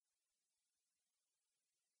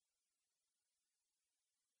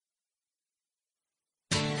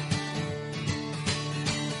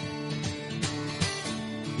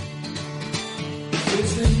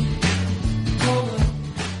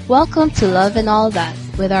Welcome to Love and All That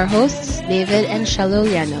with our hosts, David and Shelo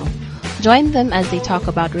Liano. Join them as they talk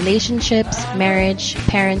about relationships, marriage,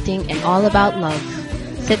 parenting, and all about love.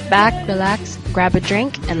 Sit back, relax, grab a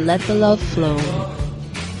drink, and let the love flow.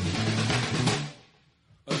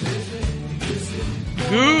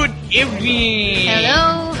 Good evening!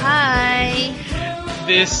 Hello, hi.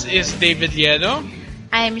 This is David Liano,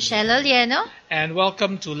 I'm Shelo Liano. and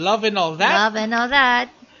welcome to Love and All That, Love and all that.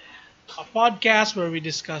 a podcast where we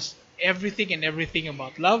discuss everything and everything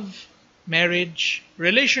about love, marriage,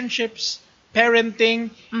 relationships, parenting,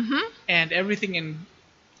 and everything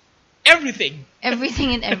Everything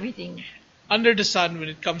and everything. under the sun when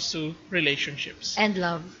it comes to relationships. And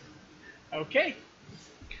love. Okay.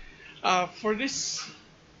 For this,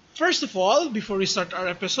 first of all, before we start our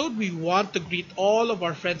episode, we want to greet all of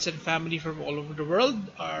our friends and family from all over the world.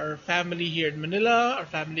 Our family here in Manila, our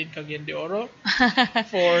family in Cagayan de Oro,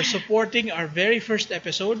 for supporting our very first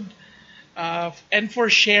episode, and for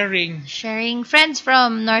sharing, Sharing friends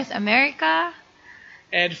from North America,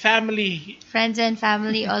 and family. friends and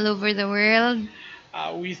family all over the world.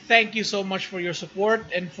 We thank you so much for your support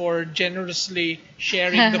and for generously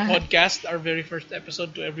sharing the podcast, our very first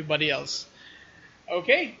episode, to everybody else.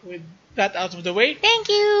 Okay, with that out of the way, Thank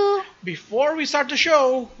you. before we start the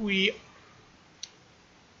show, we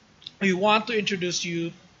want to introduce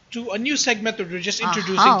you to a new segment that we're just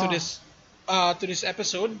introducing to this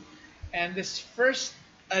episode, and this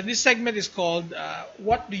segment is called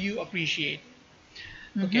 "What Do You Appreciate?"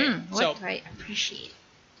 Okay, so What do I appreciate?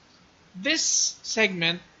 in this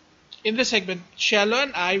segment, Shella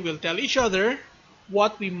and I will tell each other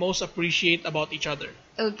what we most appreciate about each other.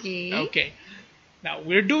 Okay. Okay. Now,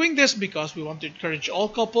 we're doing this because we want to encourage all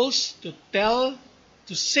couples to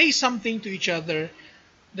say something to each other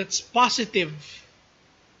that's positive,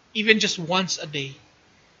 even just once a day.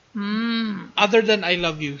 Other than I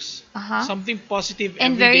love yous. Something positive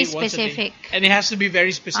And every very day, once a day. specific. And it has to be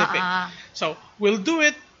very specific. Uh-uh. So, we'll do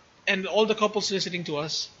it, and all the couples listening to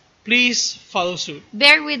us, please follow suit.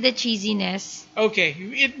 Bear with the cheesiness.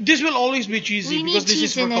 Okay, this will always be cheesy We need because this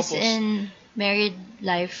is for cheesiness couples. in married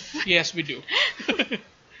life. Yes, we do.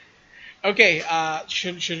 Okay,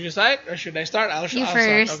 should you start or should I start? I'll You start.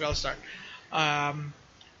 first. Okay, I'll start.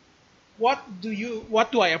 What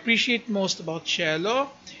do I appreciate most about Shelo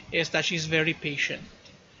is that she's very patient.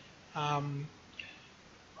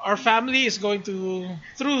 Our family is going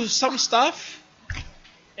through some stuff,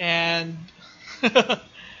 and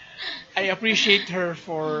I appreciate her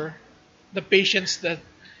for the patience that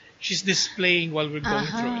she's displaying while we're going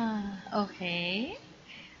through it. Okay.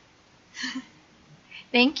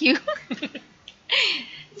 Thank you.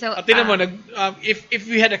 So, Tingnan mo, if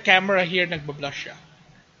we had a camera here, nagbablush siya.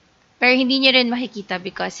 pero hindi niyo rin makikita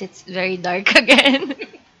because it's very dark again.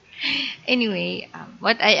 Anyway,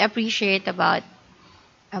 what I appreciate about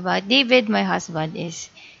David, my husband, is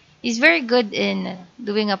he's very good in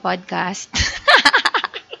doing a podcast.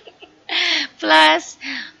 Plus,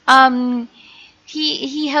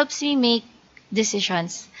 he helps me make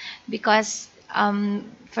decisions because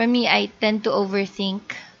for me, I tend to overthink,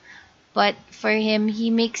 but for him, he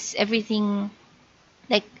makes everything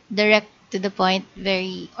like direct to the point,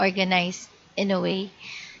 very organized in a way,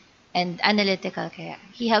 and analytical. Kaya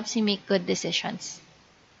he helps me make good decisions.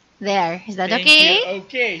 There, is that Thank okay? you.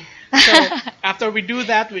 Okay. So, after we do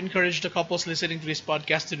that, we encourage the couples listening to this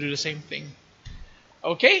podcast to do the same thing.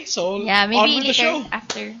 Okay, so Yeah, on maybe with the later show.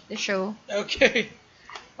 after the show. Okay.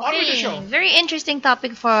 On with the Okay, show. very interesting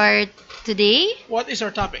topic for today. What is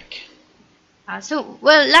our topic?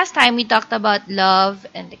 Last time we talked about love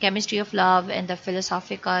and the chemistry of love and the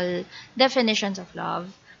philosophical definitions of love.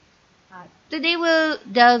 Today we'll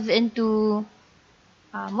delve into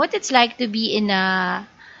what it's like to be in a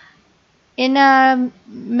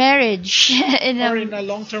marriage, Or in a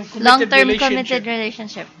long-term committed long-term relationship. committed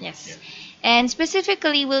relationship. Yes, and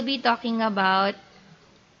specifically we'll be talking about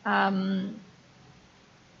a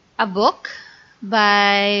book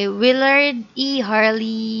by Willard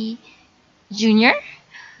Harley Jr.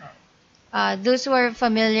 Those who are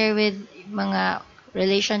familiar with mga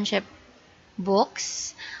relationship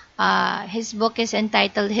books, his book is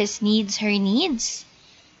entitled His Needs, Her Needs.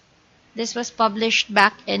 This was published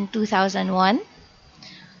back in 2001.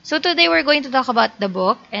 So today we're going to talk about the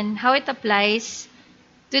book and how it applies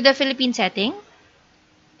to the Philippine setting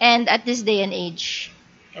and at this day and age.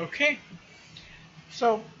 Okay.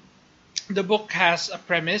 So, the book has a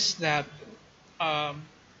premise that a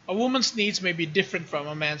woman's needs may be different from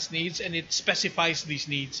a man's needs, and it specifies these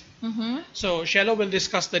needs. So, Shelo will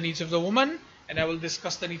discuss the needs of the woman, and I will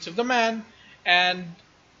discuss the needs of the man, and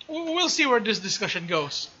we'll see where this discussion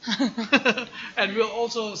goes. And we'll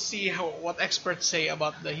also see what experts say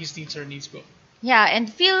about the His Needs, Her Needs book. Yeah,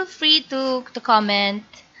 and feel free to comment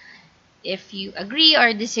if you agree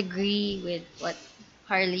or disagree with what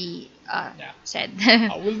Harley Yeah. said.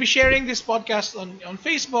 We'll be sharing this podcast on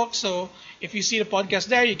Facebook, so if you see the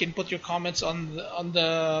podcast there, you can put your comments on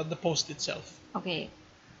the post itself. Okay.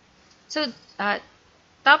 So,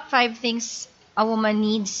 top 5 things a woman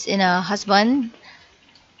needs in a husband.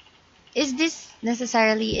 Is this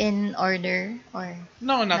necessarily in order or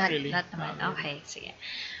No, not really. Not naman. Not really. Okay, sige.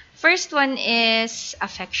 First one is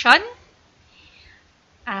affection.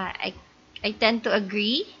 I tend to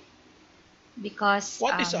agree because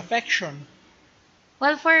What is affection?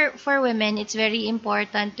 well, for women, it's very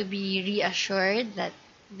important to be reassured that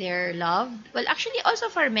they're loved. Well, actually, also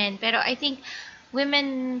for men, pero I think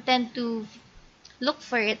women tend to look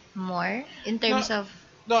for it more in terms of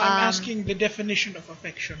No, I'm asking the definition of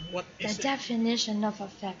affection. What the is it? definition of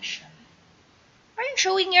affection. Parang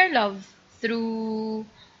showing your love through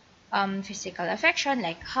physical affection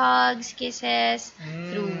like hugs, kisses,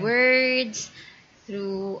 through words,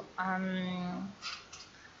 through ano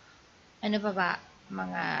pa ba,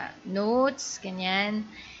 mga notes, ganyan.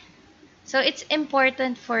 So it's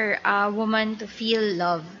important for a woman to feel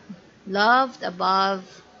loved above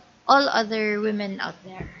all other women out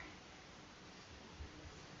there.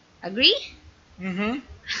 Agree? Mm-hmm.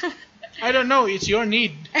 I don't know. It's your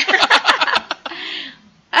need.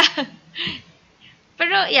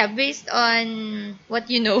 Pero yeah, based on what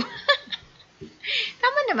you know.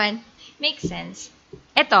 Tama naman. Makes sense.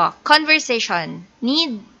 Ito, conversation.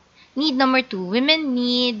 Need number 2. Women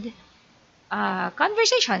need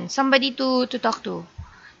conversation. Somebody to talk to.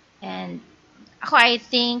 And I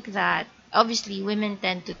think that obviously women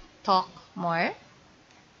tend to talk more.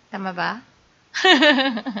 Tama ba?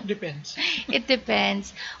 Depends. It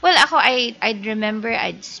depends. Well, I'd remember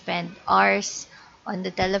I'd spend hours on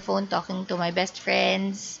the telephone talking to my best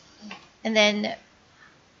friends. And then,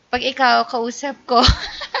 pag ikaw, kausap ko.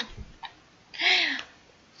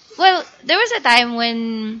 Well, there was a time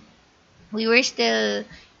when we were still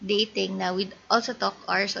dating na we'd also talk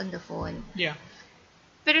hours on the phone. Yeah.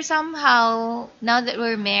 Pero somehow, now that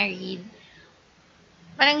we're married,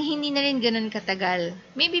 parang hindi na rin ganun katagal.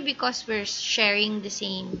 Maybe because we're sharing the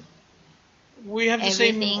same We have the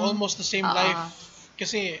everything. almost the same life.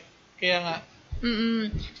 Kasi, kaya nga,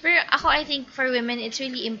 Pero I think for women, it's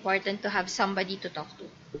really important to have somebody to talk to.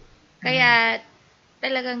 Kaya,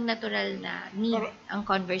 talagang natural na need Pero, ang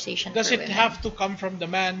conversation does for it women. have to come from the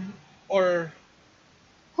man or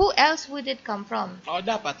Who else would it come from?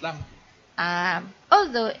 dapat lang?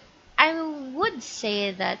 Although, I would say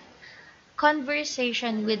that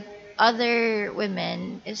conversation with other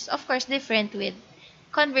women is, of course, different with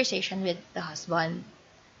conversation with the husband.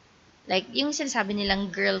 Like, yung sinasabi nilang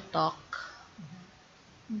girl talk.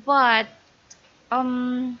 But,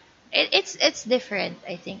 it's different,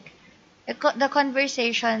 I think. The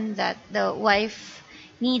conversation that the wife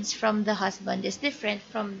needs from the husband is different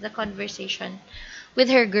from the conversation with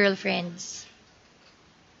her girlfriends.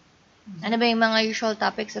 Ano ba yung mga usual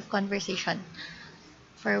topics of conversation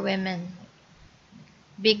for women?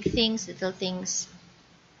 Big things, little things,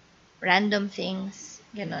 random things,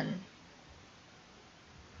 ganon.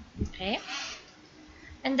 Okay?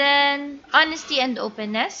 And then, honesty and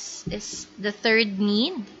openness is the third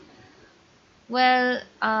need. Well,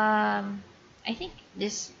 I think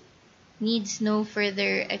this needs no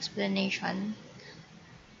further explanation.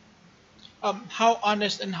 How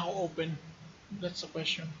honest and how open? That's the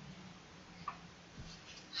question.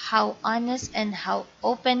 How honest and how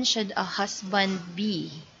open should a husband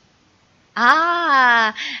be?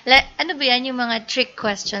 Ano ba yan yung mga trick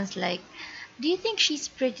questions like, do you think she's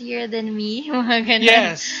prettier than me? Mga ganon.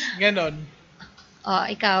 Yes, ganon.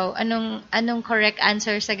 Ikaw, anong correct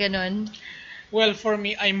answer sa ganon? Well, for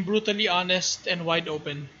me, I'm brutally honest and wide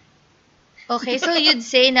open. Okay, so you'd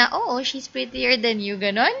say na, she's prettier than you,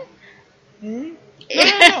 ganon? No.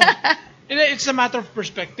 It's a matter of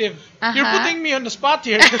perspective. You're putting me on the spot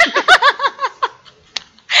here.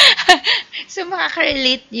 So,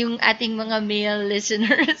 makaka-relate yung ating mga male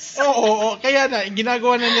listeners. Oo. Kaya na,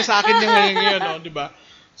 ginagawa na niya sa akin yung ngayon, di ba?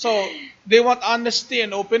 So, they want honesty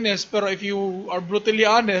and openness, pero if you are brutally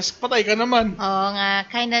honest, patay ka naman. Oo nga,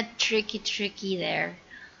 kind of tricky there.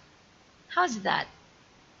 How's that?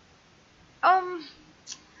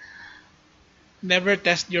 Never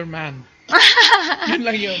test your man. Yun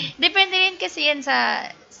lang yun. Depende rin kasi yan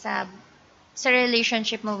sa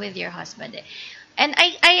relationship mo with your husband. And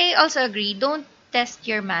I also agree, don't test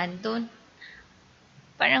your man. Don't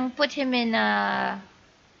parang put him in a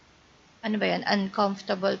ano ba yun,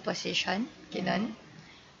 uncomfortable position. Ganun.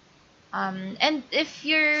 And if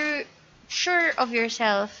you're sure of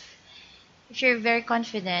yourself, if you're very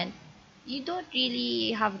confident, you don't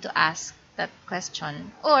really have to ask that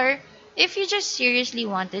question. Or if you just seriously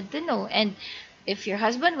wanted to know, and if your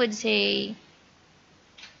husband would say,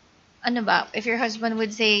 ano ba, if your husband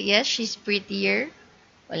would say, yes, she's prettier,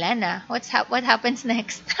 wala na. What happens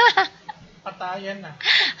next? Patayan na.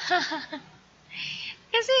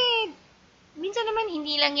 Kasi, minsan naman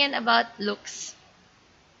hindi lang yan about looks.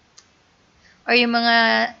 Or yung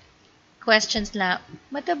mga questions na,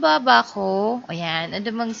 mataba ba ako? O yan, ano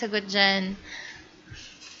bang sagot dyan?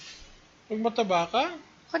 Pag mataba ka,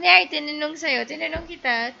 Kunyari, tinanong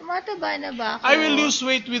kita, tumataba na ba ako? I will lose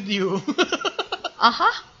weight with you. Aha.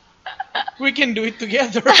 We can do it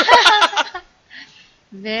together.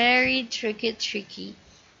 Very tricky.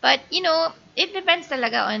 But, it depends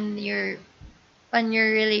talaga on your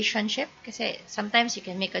relationship. Kasi sometimes you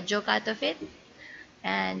can make a joke out of it.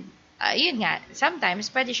 And, yun nga, sometimes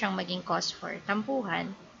pwede siyang maging cause for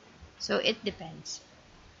tampuhan. So, it depends.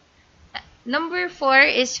 Number 4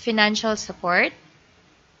 is financial support.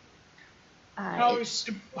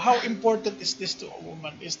 How important is this to a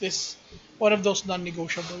woman? Is this one of those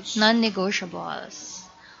non-negotiables? Non-negotiables.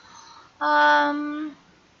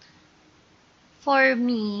 For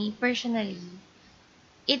me, personally,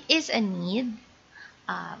 it is a need.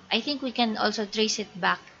 I think we can also trace it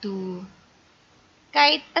back to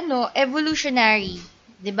kahit evolutionary.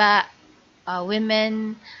 'Di ba?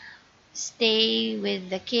 Women stay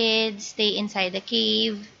with the kids, stay inside the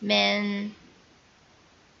cave, men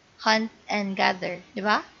hunt and gather, 'di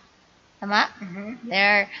ba? Tama? Mhm.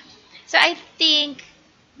 There. So I think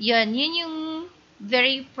yun yung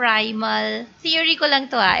very primal, theory ko lang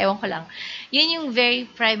to ewan ko lang. Yun yung very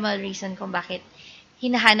primal reason kung bakit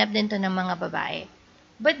hinahanap din to ng mga babae.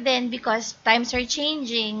 But then, because times are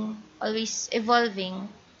changing, always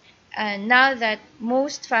evolving, and now that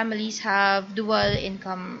most families have dual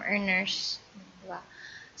income earners, diba?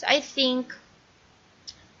 So I think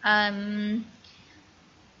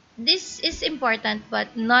this is important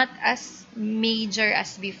but not as major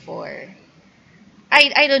as before.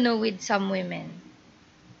 I don't know with some women.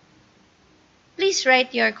 Please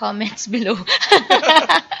write your comments below.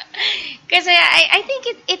 Kasi I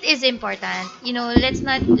think it is important. Let's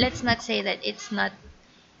not say that it's not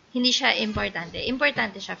hindi siya importante.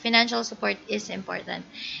 Importante siya. Financial support is important.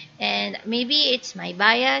 And maybe it's my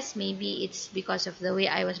bias, maybe it's because of the way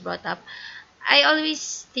I was brought up. I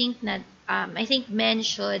always think that I think men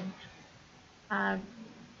should parang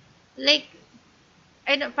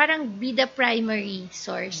be the primary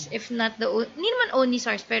source, if not hindi naman only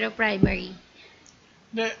source, pero primary.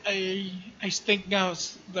 I think now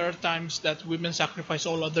there are times that women sacrifice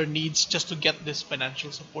all other needs just to get this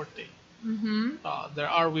financial support. Mm-hmm. There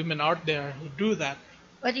are women out there who do that.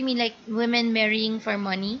 What do you mean, like women marrying for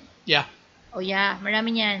money? Yeah. Oh yeah,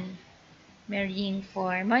 marami yan. Marrying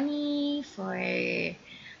for money, for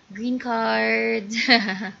green cards.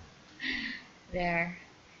 There.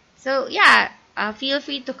 So yeah, feel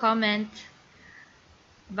free to comment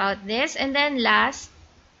about this. And then last,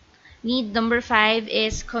 need number 5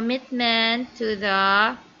 is commitment to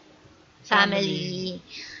the family.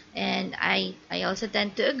 And I also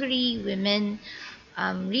tend to agree. Women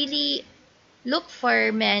really look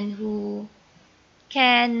for men who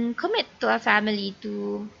can commit to a family,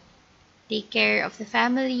 to take care of the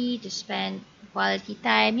family, to spend quality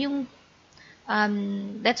time.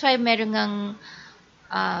 That's why meron ngang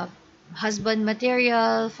husband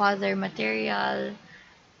material, father material.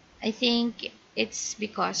 I think it's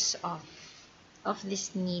because of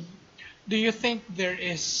this need. Do you think there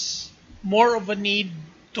is more of a need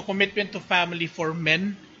to commitment to family for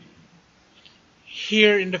men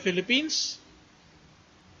here in the Philippines?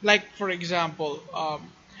 Like, for example,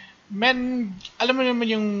 men, alam mo naman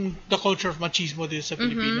yung the culture of machismo dito sa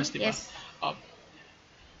Pilipinas, di ba? Yes.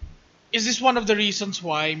 Is this one of the reasons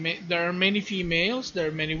why there are many females, there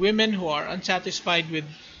are many women who are unsatisfied with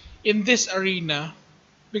in this arena?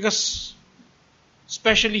 Because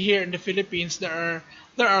especially here in the Philippines, there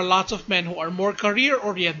are lots of men who are more career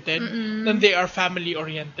oriented than they are family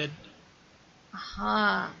oriented.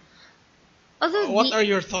 Aha. What are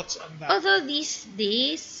your thoughts on that? Although these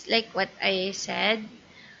days, like what I said,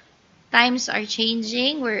 times are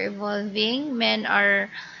changing, we're evolving. Men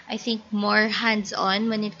are, I think, more hands-on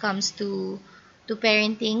when it comes to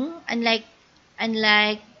parenting. Unlike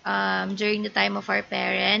during the time of our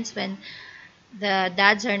parents, when the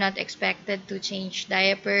dads are not expected to change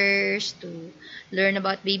diapers, to learn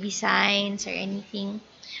about baby signs or anything.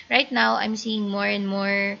 Right now, I'm seeing more and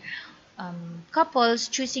more couples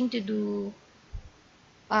choosing to do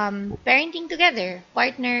parenting together,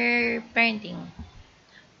 partner parenting.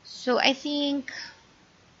 So I think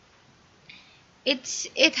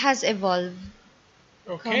it has evolved.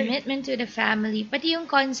 Okay. Commitment to the family, pati yung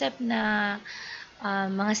concept na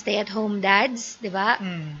mga stay-at-home dads, di ba?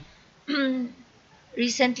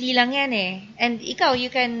 Recently lang yan eh. And ikaw, you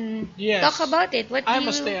can Yes. talk about it. I'm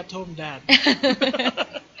a stay-at-home dad.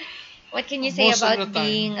 What can you say Most of the about time.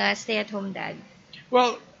 being a stay-at-home dad?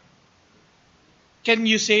 Well, can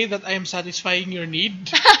you say that I am satisfying your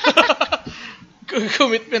need?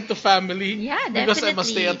 Commitment to family. Yeah, definitely. Because I'm a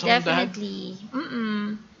stay-at-home dad. Definitely.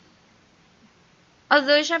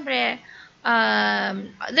 Although, syempre,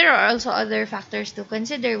 there are also other factors to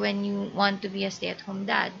consider when you want to be a stay-at-home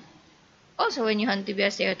dad. Also, when you want to be a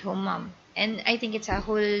stay-at-home mom. And I think it's a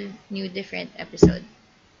whole new different episode.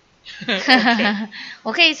 Okay.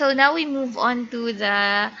 Okay, so now we move on to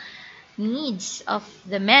the needs of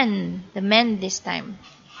the men. The men this time.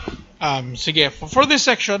 Sige, for this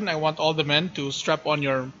section, I want all the men to strap on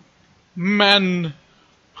your man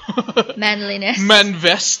Manliness. man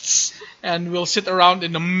vests, and we'll sit around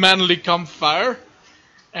in a manly campfire,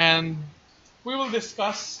 and we will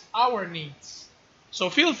discuss our needs. So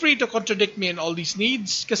feel free to contradict me in all these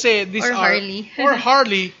needs, kasi these Or are Harley. or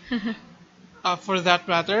Harley, for that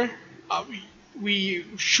matter. We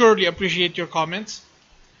surely appreciate your comments.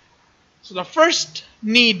 So the first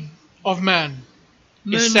need of man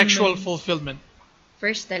is sexual fulfillment.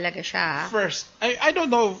 First talaga siya. First, I don't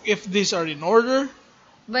know if these are in order.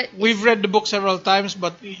 But We've read the book several times,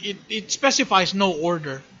 but it specifies no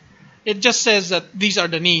order. It just says that these are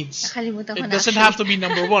the needs. nakalimutan ko It na doesn't actually. have to be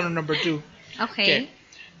number 1 or number 2. Okay.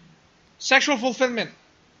 Sexual fulfillment.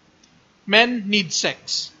 Men need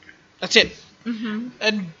sex. That's it.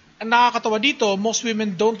 And ang nakakatawa dito, most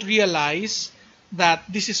women don't realize that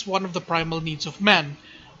this is one of the primal needs of man.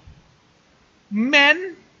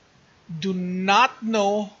 Men do not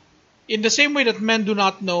know, in the same way that men do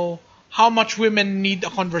not know how much women need a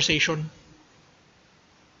conversation.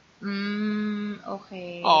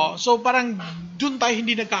 Okay. So parang dun tayo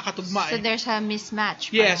hindi nagkakatugma So eh. there's a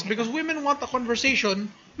mismatch. Yes, parang. because women want a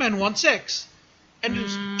conversation, men want sex. And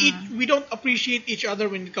we don't appreciate each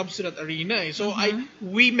other when it comes to that arena. Eh. So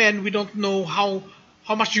we men, we don't know how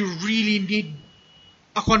much you really need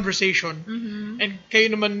a conversation. And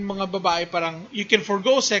kayo naman mga babae, parang you can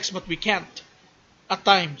forgo sex but we can't at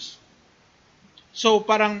times. So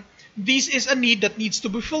parang this is a need that needs to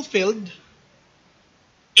be fulfilled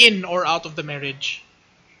in or out of the marriage.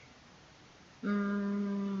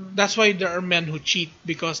 That's why there are men who cheat,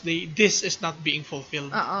 because this is not being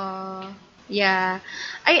fulfilled. Yeah.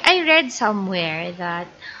 I read somewhere that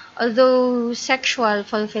although sexual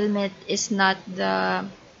fulfillment is not the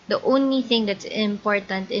only thing that's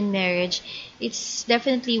important in marriage, it's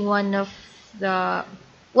definitely one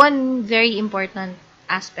very important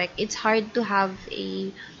aspect. It's hard to have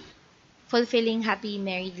a fulfilling, happy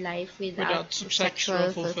married life without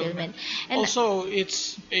sexual fulfillment. And also,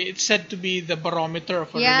 it's said to be the barometer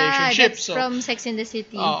of a yeah, relationship. that's So, from Sex and the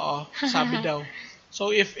City. sabi daw.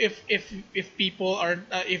 So if people are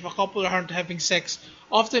if a couple aren't having sex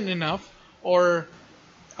often enough, or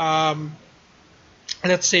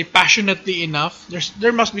let's say passionately enough,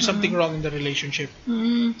 there must be something wrong in the relationship.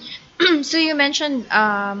 So you mentioned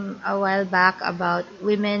a while back about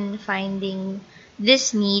women finding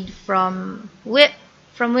this need from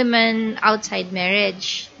women outside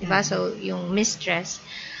marriage, diba? So yung mistress.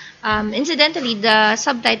 Incidentally, the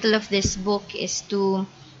subtitle of this book is to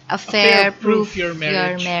affair-proof your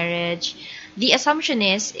marriage. The assumption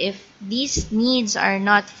is if these needs are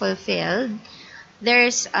not fulfilled,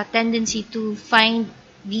 there's a tendency to find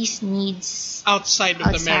these needs outside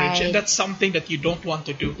of the marriage, and that's something that you don't want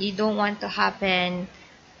to do. You don't want to happen,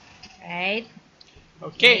 right?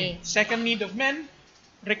 Okay. Second need of men,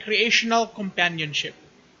 recreational companionship.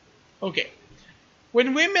 Okay.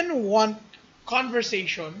 When women want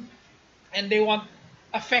conversation and they want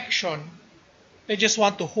affection, they just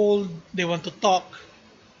want to hold, they want to talk.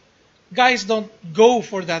 Guys don't go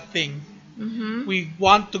for that thing. We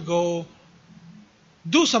want to go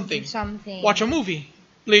do something. Watch a movie,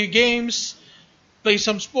 play games, play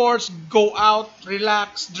some sports, go out,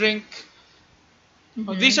 relax, drink.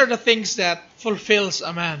 These are the things that fulfills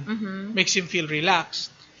a man, makes him feel relaxed.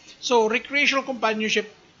 So recreational companionship,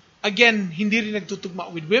 again, hindi rin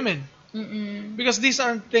nagtutugma with women. Because these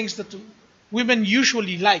aren't things that women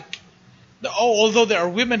usually like. Although there are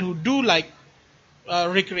women who do like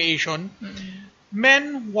recreation,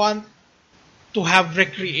 men want to have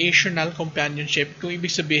recreational companionship. Kung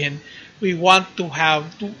ibig sabihin, we want to have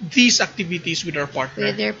these activities with our partner.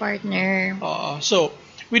 With their partner. So,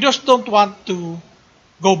 we just don't want to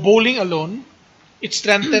go bowling alone. It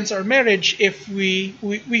strengthens our marriage if we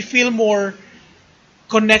feel more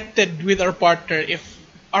connected with our partner if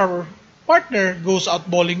our partner goes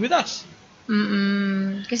out bowling with us.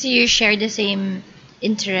 Kasi you share the same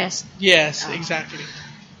interest. Yes, exactly.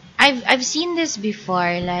 I've seen this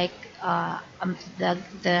before. Like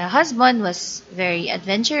the husband was very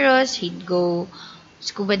adventurous. He'd go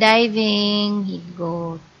scuba diving. He'd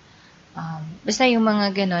go basta yung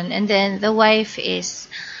mga ganon. And then the wife is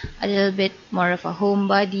a little bit more of a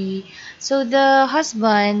homebody. So the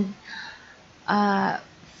husband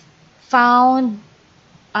found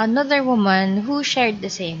another woman who shared the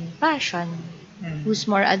same passion, who's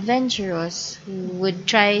more adventurous, who would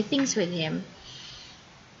try things with him.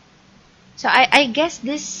 So I guess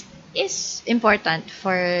this is important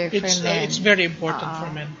for men. It's very important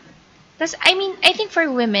for men. Tapos, I think for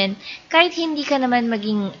women, kahit hindi ka naman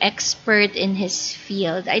maging expert in his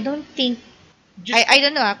field, I don't think, I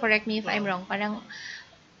don't know, correct me if I'm wrong, parang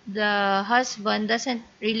the husband doesn't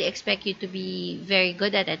really expect you to be very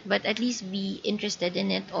good at it, but at least be interested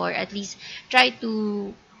in it, or at least try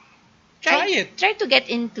to get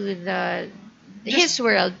into his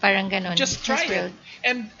world, parang ganon. Just try it.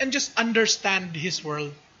 And just understand his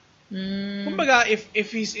world. Kumbaga,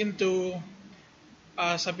 if he's into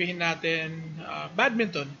sabihin natin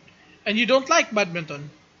badminton, and you don't like badminton,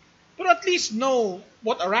 but at least know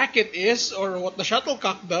what a racket is or what the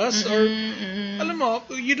shuttlecock does, or alam mo,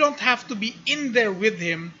 you don't have to be in there with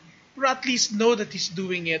him, but at least know that he's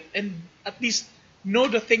doing it, and at least know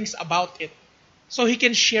the things about it, so he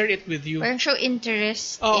can share it with you. Parang show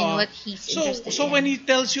interest in what he's interested in. So when he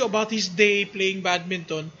tells you about his day playing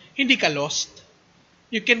badminton, hindi ka lost.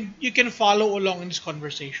 You can follow along in this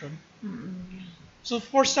conversation. So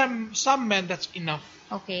for some men, that's enough.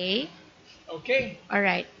 Okay. All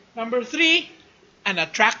right. Number 3, an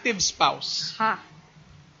attractive spouse. Ha.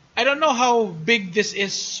 I don't know how big this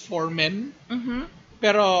is for men,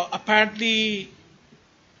 pero apparently,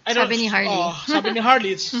 Sabi ni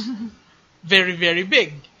Harley, it's very, very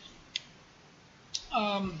big.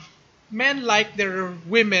 Men like their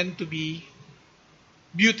women to be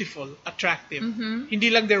beautiful, attractive. Hindi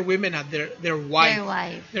lang their women, their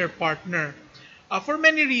wife, their partner. For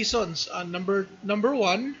many reasons. Number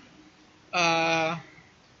 1, I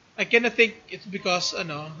kind of think it's because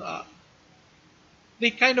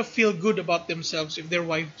they kind of feel good about themselves if their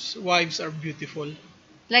wives are beautiful.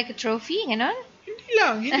 Like a trophy, ganon?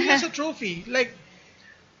 Hindi lang sa trophy. Like,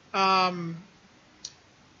 I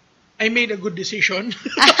made a good decision.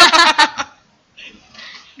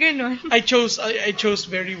 Ganon. I chose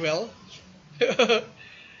very well.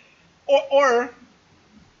 or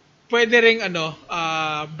pwede ring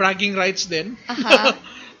bragging rights din.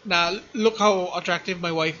 Na look how attractive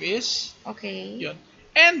my wife is. Okay. Yun.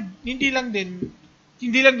 And hindi lang din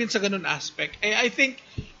sa ganun aspect. I think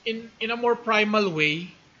in a more primal way,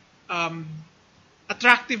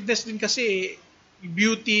 attractiveness din kasi,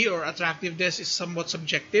 beauty or attractiveness is somewhat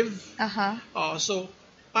subjective. So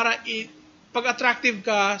pag attractive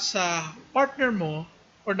ka sa partner mo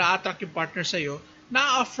or na-attract yung partner sa'yo,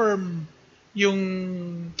 na-affirm yung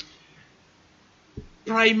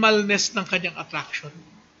primalness ng kanyang attraction.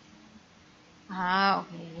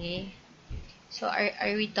 Okay. So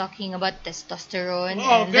are we talking about testosterone?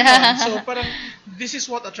 Ganun. So parang this is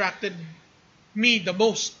what attracted me the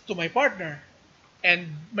most to my partner.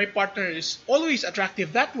 And my partner is always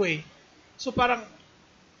attractive that way. So parang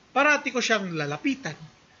parati ko siyang lalapitan.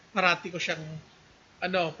 Parati ko siyang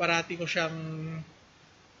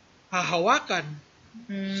hahawakan.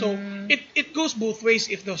 So it goes both ways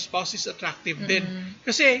if the spouse is attractive din.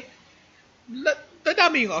 Kasi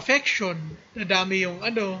dadami yung affection, dadami yung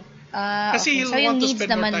kasi okay. he'll So want to needs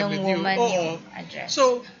spend more naman time nung with you. woman yung address.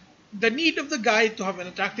 So the need of the guy to have an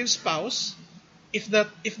attractive spouse, if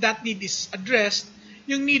that need is addressed,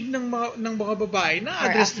 yung need ng mga babae na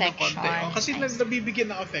address ng konti. Kasi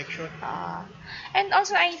nabibigyan ng affection. And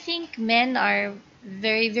also I think men are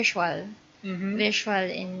very visual. Visual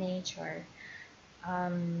in nature.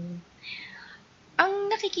 Ang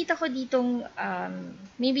nakikita ko ditong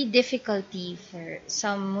maybe difficulty for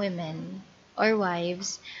some women or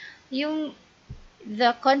wives, yung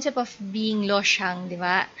the concept of being losyang, di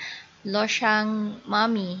ba? Losyang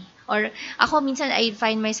mommy. Or ako minsan I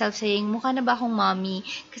find myself saying, mukha na ba akong mommy?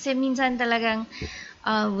 Kasi minsan talagang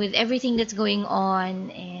with everything that's going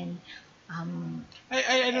on and Um,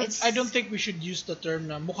 I don't it's think we should use the term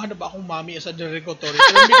na mukha na ba akong mommy as a derogatory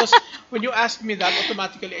term because when you ask me that,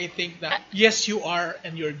 automatically I think that yes, you are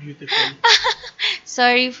and you're beautiful.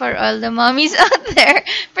 sorry for all the mommies out there.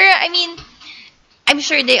 Pero I mean, I'm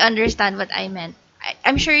sure they understand what I meant.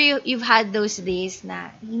 I'm sure you've had those days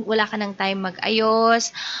na wala ka ng time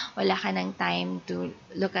mag-ayos, wala ka ng time to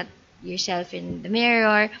look at yourself in the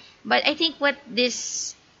mirror. But I think what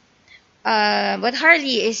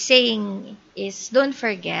Harley is saying is don't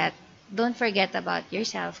forget about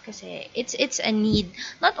yourself kasi it's a need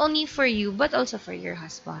not only for you but also for your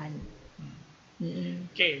husband. Mm-mm.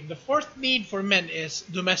 Okay, the fourth need for men is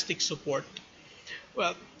domestic support.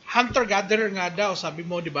 Well, hunter-gatherer nga daw, sabi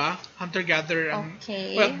mo, di ba? Hunter-gatherer.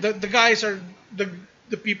 Okay. Well, the guys are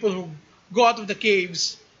the people who go out of the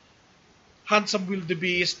caves, hunt some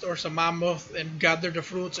wildebeest or some mammoth and gather the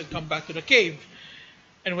fruits and come back to the cave.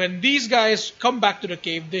 And when these guys come back to the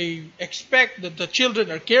cave, they expect that the children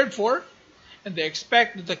are cared for and they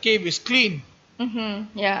expect that the cave is clean.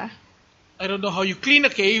 Yeah. I don't know how you clean a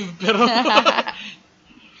cave, pero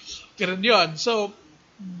ganun yun. So,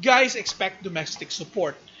 guys expect domestic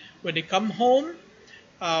support. When they come home,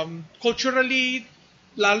 culturally,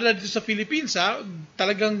 lalo na dito sa Philippines,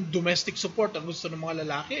 talagang domestic support ang gusto ng mga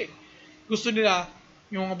lalaki. Gusto nila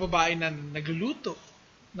yung mga babae na nagluluto,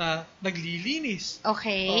 na naglilinis.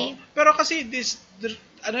 Okay. Pero kasi this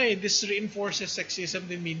reinforces sexism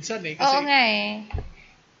din minsan eh. Kasi, Oo nga eh.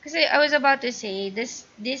 Kasi I was about to say, this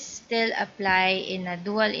still apply in a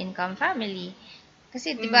dual income family.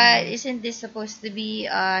 Kasi, di ba, isn't this supposed to be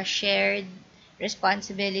a shared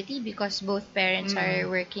responsibility because both parents are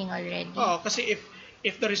working already? Oh, kasi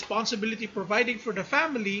if the responsibility providing for the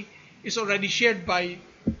family is already shared by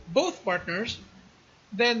both partners,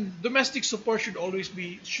 then domestic support should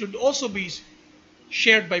also be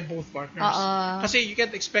shared by both partners. Kasi you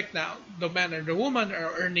can't expect na the man and the woman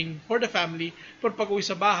are earning for the family, but pag uwi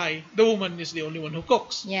sa bahay, the woman is the only one who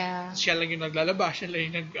cooks. Yeah. Siya lang yung naglalaba, siya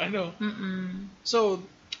lang yung So,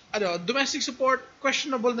 domestic support,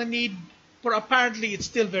 questionable na need, but apparently it's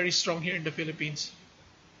still very strong here in the Philippines.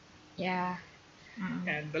 Yeah.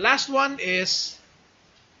 And the last one is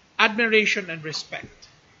admiration and respect.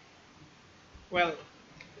 Well,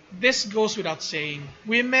 this goes without saying.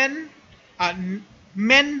 Men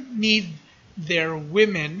need their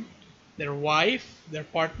women, their wife, their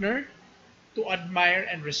partner, to admire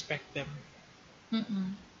and respect them.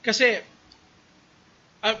 Kasi,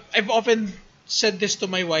 I've often said this to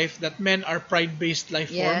my wife that men are pride-based life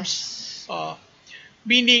forms.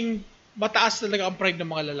 Meaning, mataas talaga ang pride ng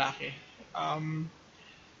mga lalaki.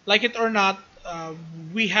 Like it or not,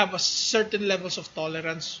 we have a certain levels of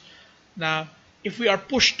tolerance na if we are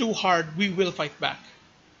pushed too hard, we will fight back.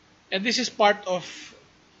 And this is part of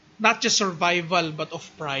not just survival, but of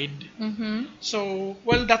pride. So,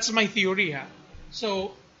 well, that's my theory.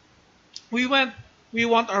 So, we want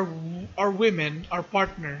our women, our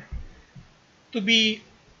partner, to be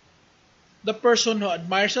the person who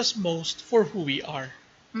admires us most for who we are.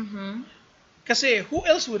 Kasi, who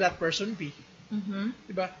else would that person be?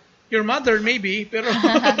 Diba? Your mother, maybe, pero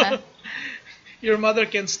your mother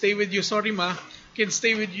can stay with you. Sorry, ma. Can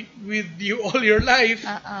stay with you all your life.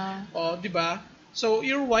 Diba? So,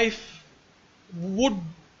 your wife would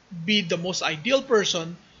be the most ideal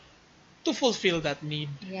person to fulfill that need.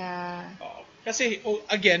 Yeah. Kasi,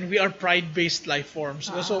 again, we are pride-based life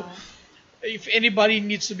forms. So, if anybody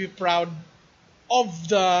needs to be proud of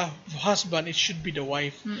the husband, it should be the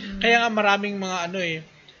wife. Kaya nga maraming mga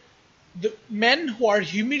the men who are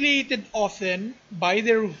humiliated often by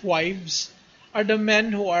their wives are the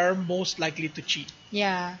men who are most likely to cheat.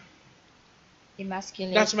 Yeah.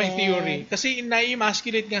 Emasculated. That's my theory. Kasi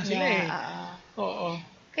na-emasculate nga sila Oo.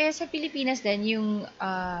 Kaya sa Pilipinas din, yung,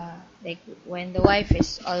 like, when the wife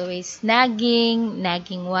is always nagging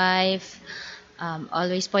wife,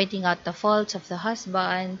 always pointing out the faults of the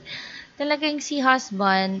husband, talagang si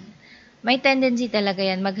husband, may tendency talaga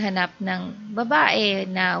yan maghanap ng babae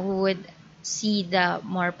na who would see the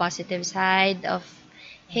more positive side of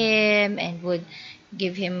him and would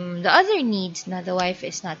give him the other needs na the wife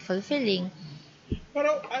is not fulfilling.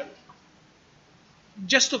 Pero,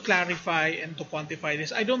 just to clarify and to quantify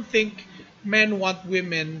this, I don't think men want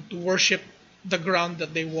women to worship the ground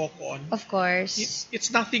that they walk on. Of course.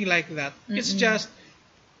 It's nothing like that. It's just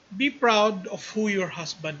be proud of who your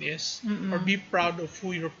husband is or be proud of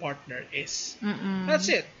who your partner is. That's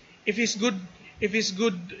it. If he's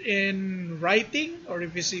good in writing or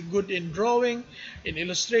if he's good in drawing, in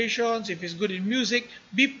illustrations, if he's good in music,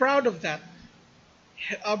 be proud of that.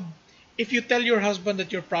 If you tell your husband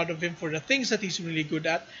that you're proud of him for the things that he's really good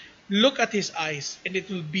at, look at his eyes and it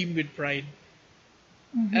will beam with pride.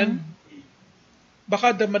 And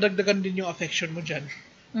baka madagdagan din yung affection mo dyan.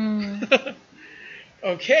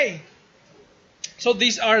 Okay. So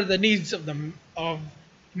these are the needs of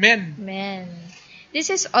men. Men. This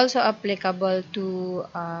is also applicable to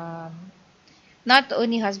not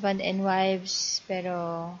only husband and wives,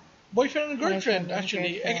 pero Boyfriend and girlfriend, Boyfriend and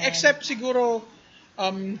actually. girlfriend. Except siguro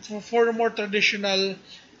for the more traditional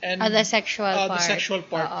and the sexual part. The sexual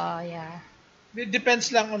part. Yeah. It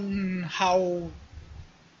depends lang on how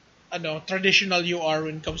traditional you are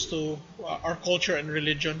when it comes to our culture and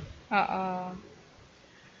religion.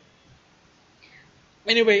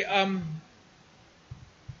 Anyway,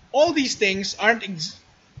 all these things aren't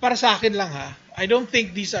para sa akin lang ha. I don't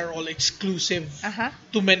think these are all exclusive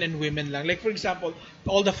to men and women lang. Like for example,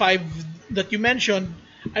 all the 5 that you mentioned,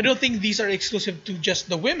 I don't think these are exclusive to just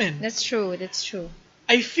the women. That's true.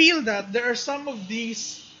 I feel that there are some of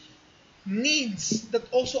these needs that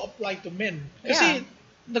also apply to men. Kasi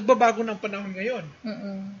nagbabago ng panahon ngayon.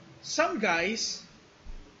 Some guys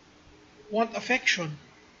want affection.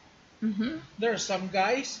 There are some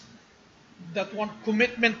guys that want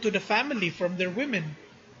commitment to the family from their women.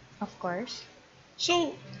 Of course.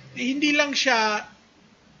 So, hindi lang siya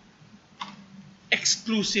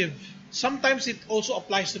exclusive. Sometimes it also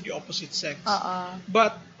applies to the opposite sex.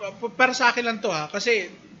 But para sa akin lang to ha, kasi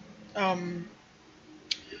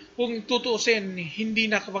kung tutuusin, hindi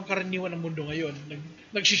na pangkaraniwan ang mundo ngayon.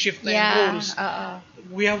 Nag-shift na yung roles.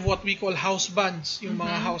 We have what we call house bands, yung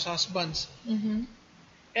mga house husbands.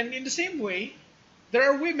 And in the same way, there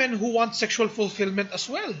are women who want sexual fulfillment as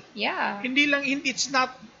well. Yeah. It's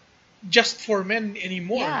not just for men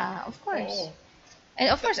anymore. Yeah, of course. And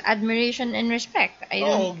of course, admiration and respect.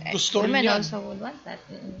 Gusto women rin yan. also would want that.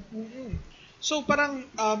 So parang,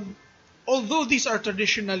 although these are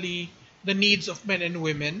traditionally the needs of men and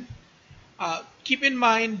women, keep in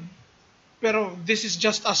mind, pero this is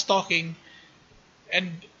just us talking, and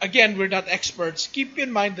again, we're not experts, keep in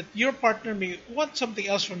mind that your partner may want something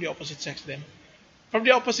else from the opposite sex then. From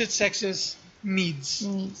the opposite sex's needs.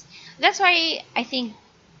 That's why I think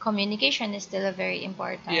communication is still a very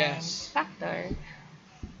important factor.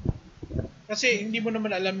 Kasi hindi mo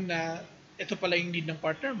naman alam na ito pala yung need ng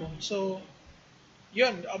partner mo. So,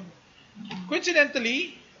 yun.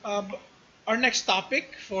 Coincidentally, our next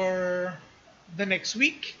topic for the next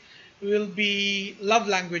week will be love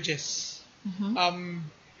languages.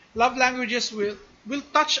 Love languages will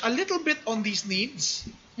touch a little bit on these needs.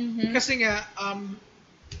 Kasi nga,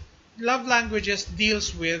 love languages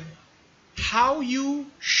deals with how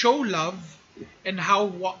you show love and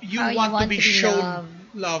how you want to be shown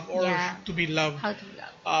love or to be loved. How to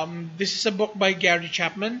love. This is a book by Gary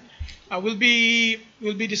Chapman. We'll be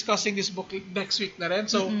discussing this book next week na rin.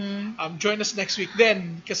 So join us next week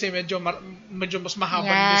then kasi medyo mas mahaba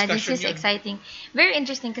yung discussion. This is exciting. Very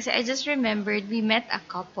interesting kasi I just remembered we met a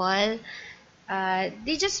couple.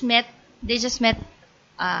 They just met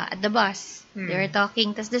at the bus. They were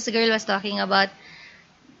talking. Tapos this girl was talking about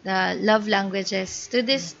the love languages to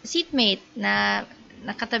this seatmate na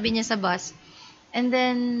nakatabi niya sa bus. And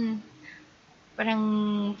then,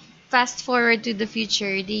 parang fast forward to the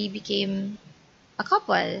future, they became a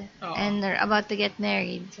couple and they're about to get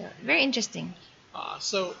married. So, very interesting.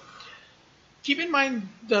 So, keep in mind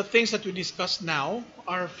the things that we discussed now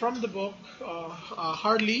are from the book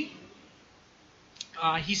Harley,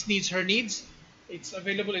 His Needs, Her Needs. It's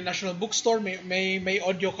available in National Bookstore. May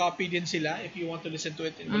audio copy din sila if you want to listen to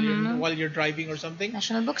it while you're driving or something.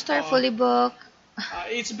 National Bookstore, fully booked.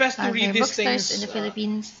 It's best to read these things in the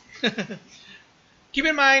Philippines. Keep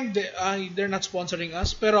in mind, they're not sponsoring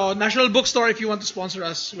us. Pero National Bookstore, if you want to sponsor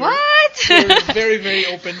us, we're very, very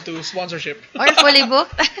open to sponsorship. Or fully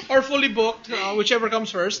booked. Or fully booked, whichever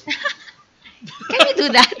comes first. Can we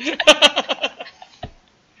do that?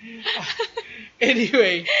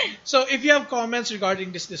 Anyway, so if you have comments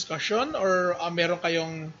regarding this discussion or meron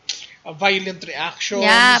kayong violent reactions,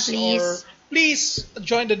 or please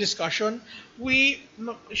join the discussion.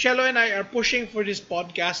 Shello and I are pushing for this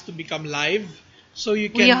podcast to become live, so you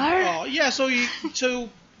can. We are. So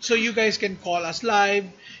you guys can call us live.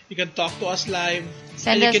 You can talk to us live.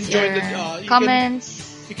 Send us your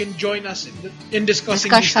comments. You can join us in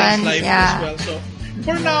discussing these things live as well. So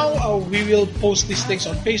for now, we will post these things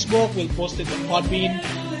on Facebook. We'll post it on Podbean,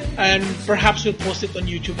 and perhaps we'll post it on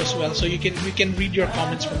YouTube as well. So we can read your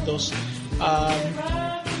comments from those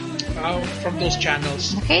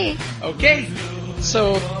channels. Okay.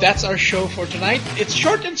 So that's our show for tonight. It's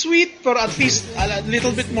short and sweet, but at least a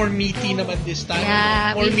little bit more meaty naman this time.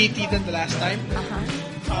 Yeah, more meaty than the last time.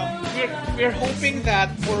 we're hoping that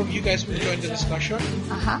more of you guys will join the discussion.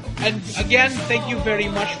 And again, thank you very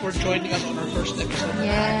much for joining us on our first episode.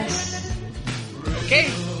 Yes. Okay.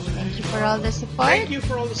 Thank you for all the support. Thank you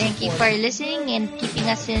for all the support. Thank you for listening and keeping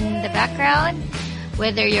us in the background,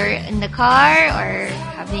 whether you're in the car or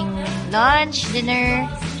having lunch, dinner.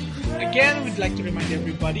 Again, we'd like to remind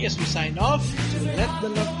everybody as we sign off to let the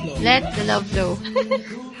love flow. Let the love flow.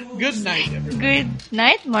 Good night, everybody. Good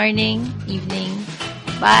night, morning, evening.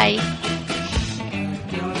 Bye.